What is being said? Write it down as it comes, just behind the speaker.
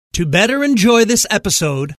To better enjoy this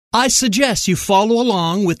episode, I suggest you follow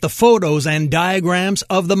along with the photos and diagrams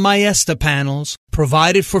of the Maesta panels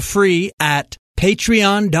provided for free at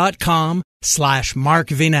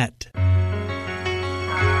patreon.com/markvinet.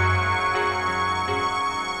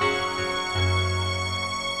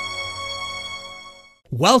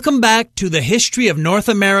 Welcome back to the History of North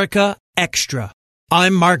America Extra.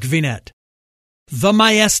 I'm Mark Vinet. The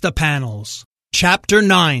Maesta Panels, Chapter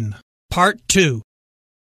 9, Part 2.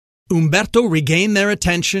 Umberto regained their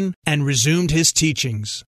attention and resumed his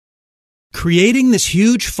teachings. Creating this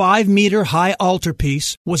huge 5-meter-high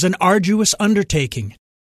altarpiece was an arduous undertaking.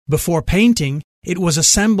 Before painting, it was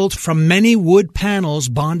assembled from many wood panels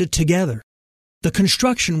bonded together. The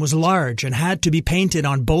construction was large and had to be painted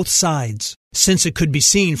on both sides, since it could be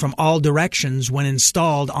seen from all directions when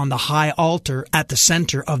installed on the high altar at the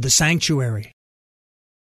center of the sanctuary.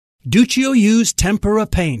 Duccio used tempera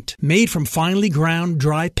paint made from finely ground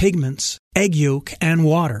dry pigments, egg yolk, and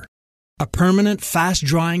water, a permanent,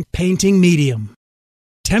 fast-drying painting medium.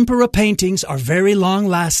 Tempera paintings are very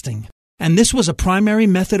long-lasting, and this was a primary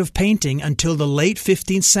method of painting until the late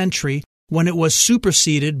 15th century when it was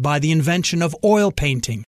superseded by the invention of oil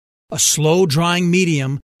painting, a slow-drying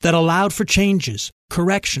medium that allowed for changes,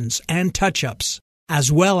 corrections, and touch-ups,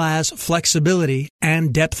 as well as flexibility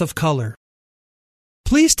and depth of color.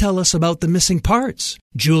 "Please tell us about the missing parts,"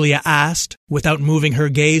 Julia asked, without moving her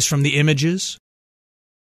gaze from the images.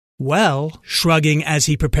 "Well," shrugging as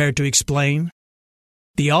he prepared to explain,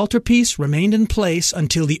 "the altarpiece remained in place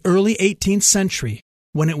until the early 18th century,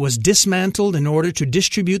 when it was dismantled in order to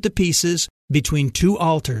distribute the pieces between two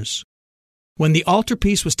altars. When the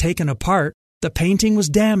altarpiece was taken apart, the painting was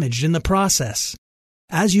damaged in the process.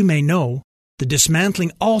 As you may know, the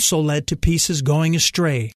dismantling also led to pieces going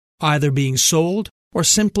astray, either being sold or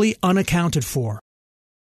simply unaccounted for.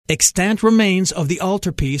 Extant remains of the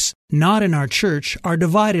altarpiece, not in our church, are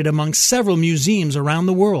divided among several museums around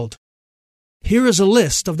the world. Here is a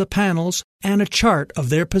list of the panels and a chart of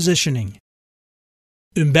their positioning."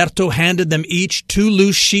 Umberto handed them each 2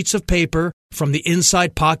 loose sheets of paper from the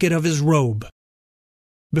inside pocket of his robe.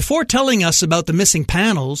 "Before telling us about the missing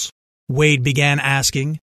panels," Wade began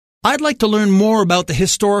asking, "I'd like to learn more about the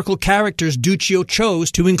historical characters Duccio chose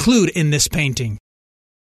to include in this painting."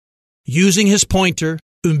 Using his pointer,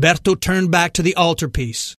 Umberto turned back to the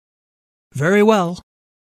altarpiece. "Very well.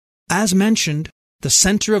 As mentioned, the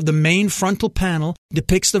center of the main frontal panel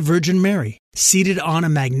depicts the Virgin Mary, seated on a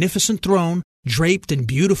magnificent throne draped in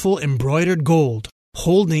beautiful embroidered gold,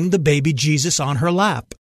 holding the baby Jesus on her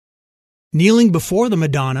lap. Kneeling before the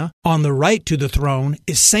Madonna, on the right to the throne,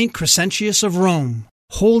 is Saint Crescentius of Rome,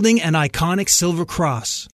 holding an iconic silver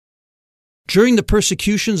cross. During the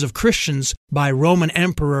persecutions of Christians by Roman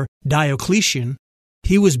Emperor Diocletian,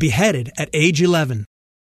 he was beheaded at age 11.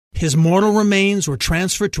 His mortal remains were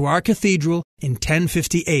transferred to our cathedral in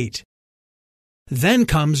 1058. Then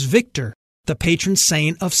comes Victor, the patron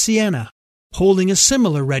saint of Siena, holding a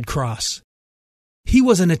similar red cross. He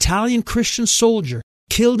was an Italian Christian soldier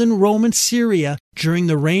killed in Roman Syria during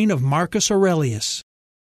the reign of Marcus Aurelius.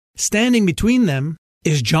 Standing between them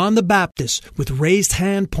is John the Baptist with raised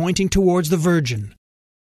hand pointing towards the Virgin.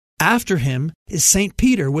 After him is St.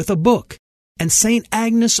 Peter with a book, and St.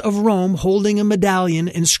 Agnes of Rome holding a medallion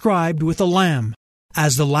inscribed with a lamb,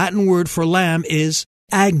 as the Latin word for lamb is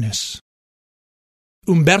Agnus.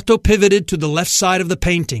 Umberto pivoted to the left side of the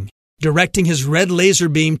painting, directing his red laser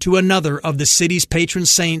beam to another of the city's patron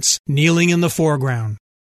saints kneeling in the foreground.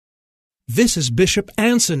 "This is Bishop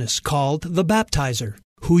Ancinous, called the Baptizer,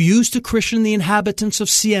 who used to christen the inhabitants of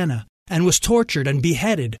Siena and was tortured and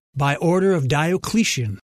beheaded by order of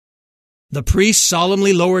Diocletian." The priest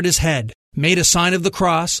solemnly lowered his head, made a sign of the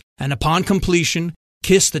cross, and upon completion,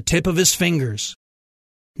 kissed the tip of his fingers.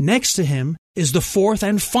 Next to him is the 4th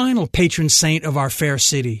and final patron saint of our fair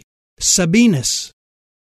city, Sabinus.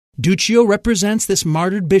 Duccio represents this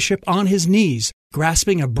martyred bishop on his knees,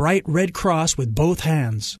 grasping a bright red cross with both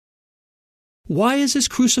hands. "Why is his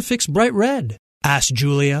crucifix bright red?" asked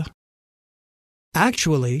Julia.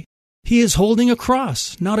 "Actually, he is holding a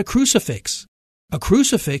cross, not a crucifix. A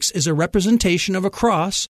crucifix is a representation of a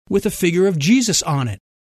cross with a figure of Jesus on it.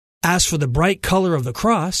 As for the bright color of the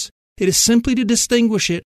cross, it is simply to distinguish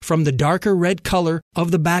it from the darker red color of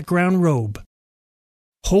the background robe.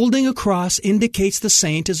 Holding a cross indicates the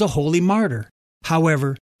saint is a holy martyr.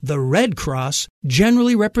 However, the red cross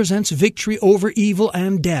generally represents victory over evil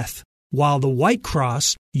and death, while the white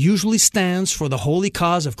cross usually stands for the holy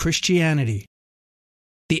cause of Christianity."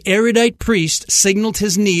 The erudite priest signaled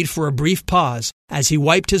his need for a brief pause as he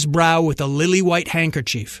wiped his brow with a lily-white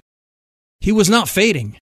handkerchief. He was not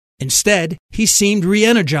fading. Instead, he seemed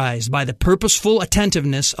re-energized by the purposeful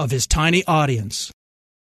attentiveness of his tiny audience.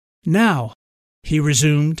 "Now," he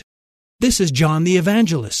resumed, "this is John the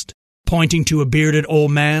Evangelist," pointing to a bearded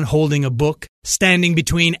old man holding a book, standing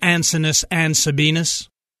between Ancinous and Sabinus.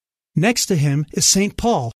 Next to him is St.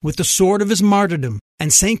 Paul with the sword of his martyrdom,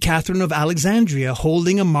 and St. Catherine of Alexandria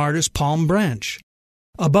holding a martyr's palm branch.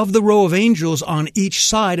 Above the row of angels on each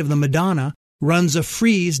side of the Madonna runs a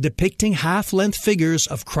frieze depicting half-length figures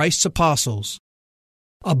of Christ's apostles.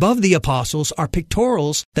 Above the apostles are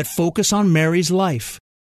pictorials that focus on Mary's life,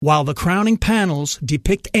 while the crowning panels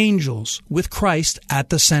depict angels with Christ at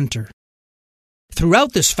the center.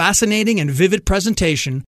 Throughout this fascinating and vivid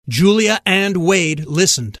presentation, Julia and Wade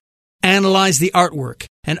listened, analyzed the artwork,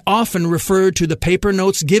 and often referred to the paper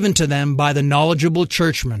notes given to them by the knowledgeable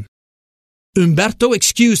churchman. Umberto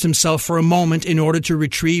excused himself for a moment in order to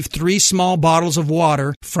retrieve 3 small bottles of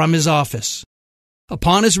water from his office.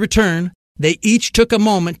 Upon his return, they each took a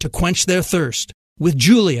moment to quench their thirst, with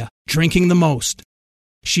Julia drinking the most.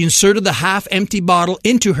 She inserted the half-empty bottle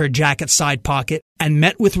into her jacket side pocket and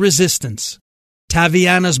met with resistance.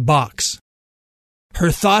 Taviana's box.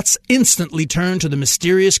 Her thoughts instantly turned to the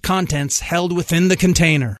mysterious contents held within the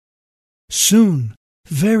container. "Soon,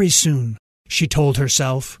 very soon," she told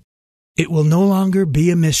herself, "it will no longer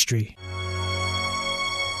be a mystery."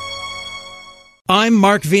 I'm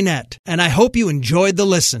Mark Vinette, and I hope you enjoyed the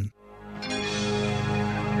listen.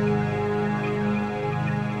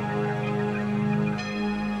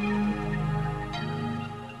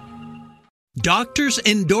 Doctors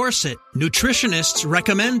endorse it, nutritionists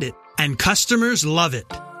recommend it, and customers love it.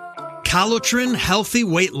 Calotren Healthy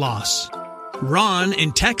Weight Loss. Ron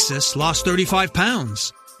in Texas lost 35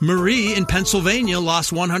 pounds. Marie in Pennsylvania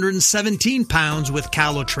lost 117 pounds with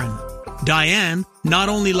Calotren. Diane not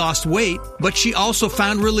only lost weight, but she also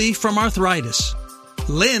found relief from arthritis.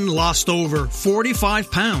 Lynn lost over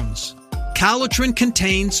 45 pounds. Calotren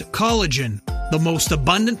contains collagen, the most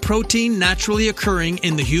abundant protein naturally occurring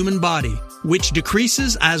in the human body, which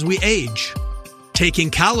decreases as we age. Taking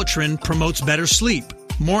Calotren promotes better sleep,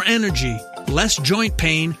 more energy, less joint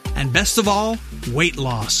pain, and best of all, weight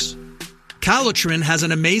loss. Calotren has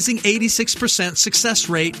an amazing 86% success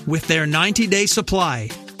rate with their 90-day supply.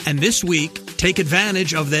 And this week, take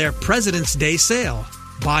advantage of their President's Day sale.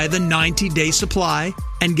 Buy the 90-day supply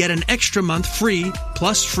and get an extra month free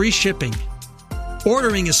plus free shipping.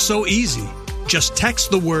 Ordering is so easy. Just text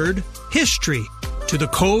the word HISTORY to the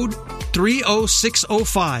code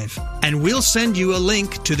 30605 and we'll send you a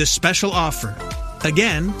link to this special offer.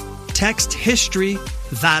 Again, text HISTORY,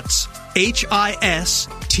 that's HISTORY,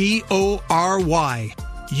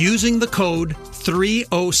 using the code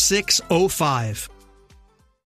 30605.